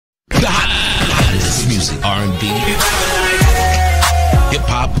R&B, hip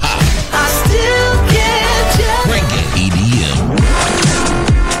hop pop, I still can't reggae, EDM,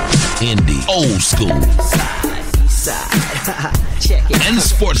 indie, old school, side. Check it. and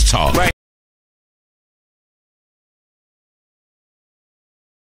sports talk. Right.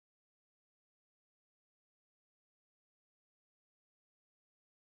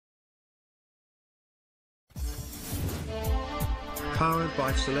 Powered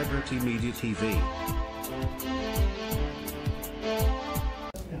by Celebrity Media TV.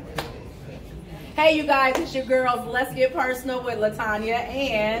 Hey you guys, it's your girls. Let's Get Personal with Latonya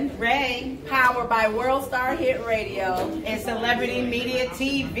and Ray, powered by World Star Hit Radio and Celebrity Media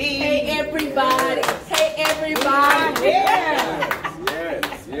TV. Hey everybody. Hey everybody.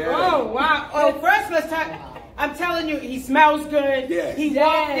 Yes. Oh wow. Oh, first let's talk. I'm telling you, he smells good. Yes. He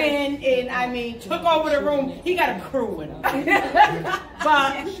walked in and, I mean, took over the room. He got a crew with him.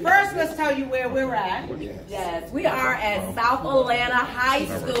 But first, let's tell you where we're at. Yes, we are at South Atlanta High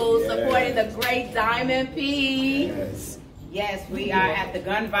School supporting the great Diamond P. Yes, we are at the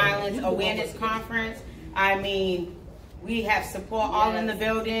Gun Violence Awareness Conference. I mean, we have support all in the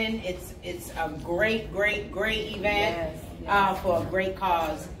building. It's a great event for a great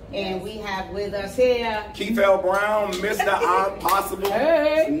cause. And we have with us here Keith L. Brown, Mr. I'm Possible.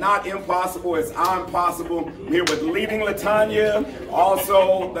 Hey. It's not impossible, it's I'm possible. I'm here with Leading Latonya,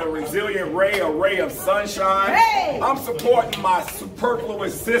 also the resilient Ray, a ray of sunshine. Hey. I'm supporting my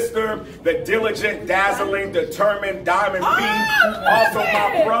superfluous sister, the diligent, dazzling, determined Diamond P. Also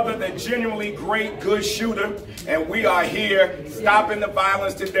my brother, the genuinely great, good shooter. And we are here stopping the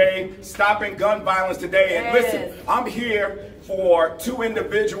violence today, stopping gun violence today. And listen, I'm here for two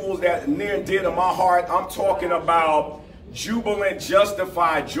individuals that near and dear to my heart. I'm talking about jubilant,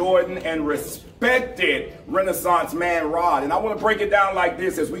 justified Jordan and respected Renaissance man Rod. And I want to break it down like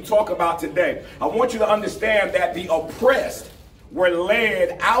this as we talk about today. I want you to understand that the oppressed were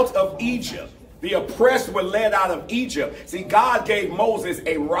led out of Egypt. The oppressed were led out of Egypt. See, God gave Moses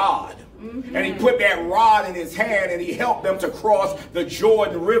a rod. And he put that rod in his hand and he helped them to cross the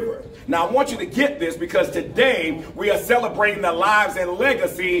Jordan River. Now I want you to get this because today we are celebrating the lives and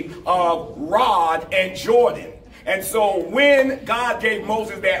legacy of Rod and Jordan. And so when God gave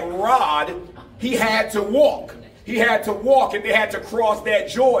Moses that rod, he had to walk. He had to walk and they had to cross that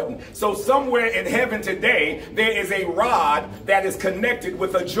Jordan. So somewhere in heaven today, there is a rod that is connected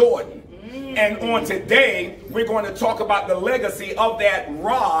with a Jordan. And on today, we're going to talk about the legacy of that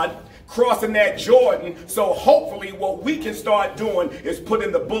rod crossing that Jordan. So hopefully what we can start doing is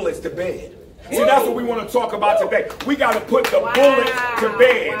putting the bullets to bed. See, that's what we want to talk about today. We got to put the bullets to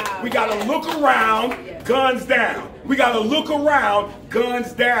bed. We got to look around, guns down. We got to look around,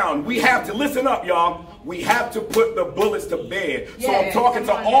 guns down. We have to, listen up, y'all. We have to put the bullets to bed. So I'm talking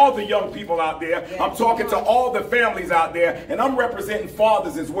to all the young people out there. I'm talking to all the families out there. And I'm representing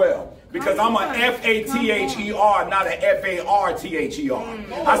fathers as well. Because I'm a F-A-T-H-E-R, not a F-A-R-T-H-E-R.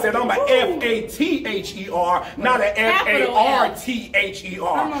 I said I'm a F-A-T-H-E-R, not a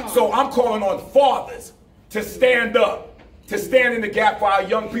F-A-R-T-H-E-R. So I'm calling on fathers to stand up, to stand in the gap for our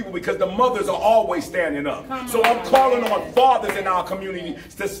young people because the mothers are always standing up. So I'm calling on fathers in our community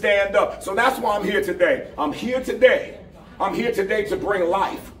to stand up. So that's why I'm here today. I'm here today to bring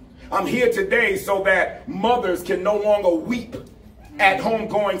life. I'm here today so that mothers can no longer weep at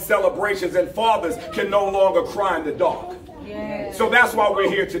homegoing celebrations and fathers can no longer cry in the dark. So that's why we're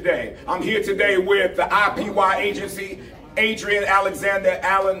here today. I'm here today with the IPY agency, Adrian Alexander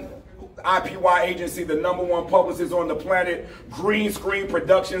Allen, IPY agency, the #1 publicist on the planet, Green Screen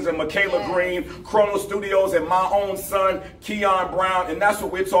Productions and Michaela Green, Chrono Studios, and my own son, Keon Brown. And that's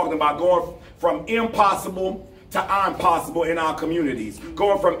what we're talking about, going from impossible to I'm possible in our communities.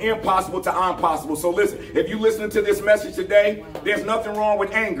 Going from impossible to I'm possible. So listen, if you're listening to this message today, there's nothing wrong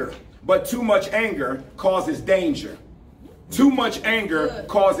with anger, but too much anger causes danger. Too much anger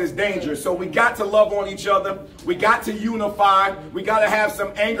causes danger. So we got to love on each other. We got to unify. We got to have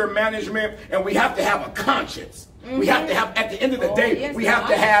some anger management, and we have to have a conscience. We have to have, at the end of the day, we have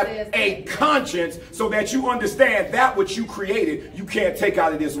to have a conscience so that you understand that which you created, you can't take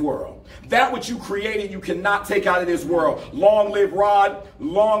out of this world. That which you created, you cannot take out of this world. Long live Rod,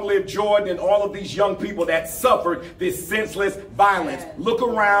 long live Jordan, and all of these young people that suffered this senseless violence. Look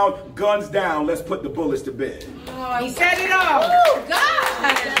around, guns down. Let's put the bullets to bed. Oh, he said it all. Oh,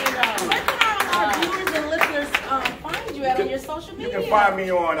 God. Where can our viewers and listeners find you at on your social media? You can find me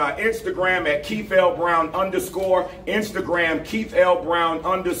on Instagram at Keith L. Brown _, Instagram Keith L. Brown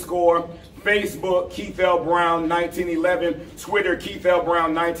 _ Facebook, Keith L. Brown 1911, Twitter, Keith L.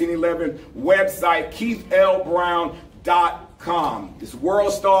 Brown 1911, website, KeithLBrown.com. It's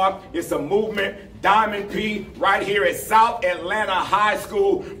World Star. It's a movement. Diamond P right here at South Atlanta High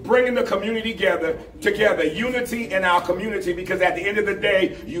School, bringing the community together, unity in our community, because at the end of the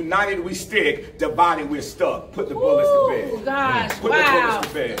day, united we stick, divided we're stuck. Put the bullets to bed. Gosh, Put the bullets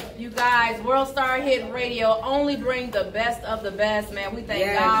to bed. You guys, World Star Hit Radio only bring the best of the best, man. We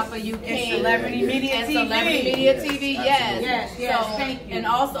thank God for you, King. Celebrity Media TV. Celebrity Media TV, Yes, So, thank you. And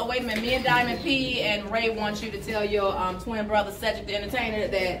also, wait a minute, me and Diamond P and Ray want you to tell your twin brother, Cedric the Entertainer,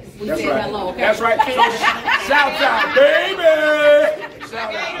 that we said hello, okay? That's right. So, shout out, baby!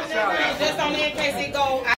 Shout out. Just on in case it go.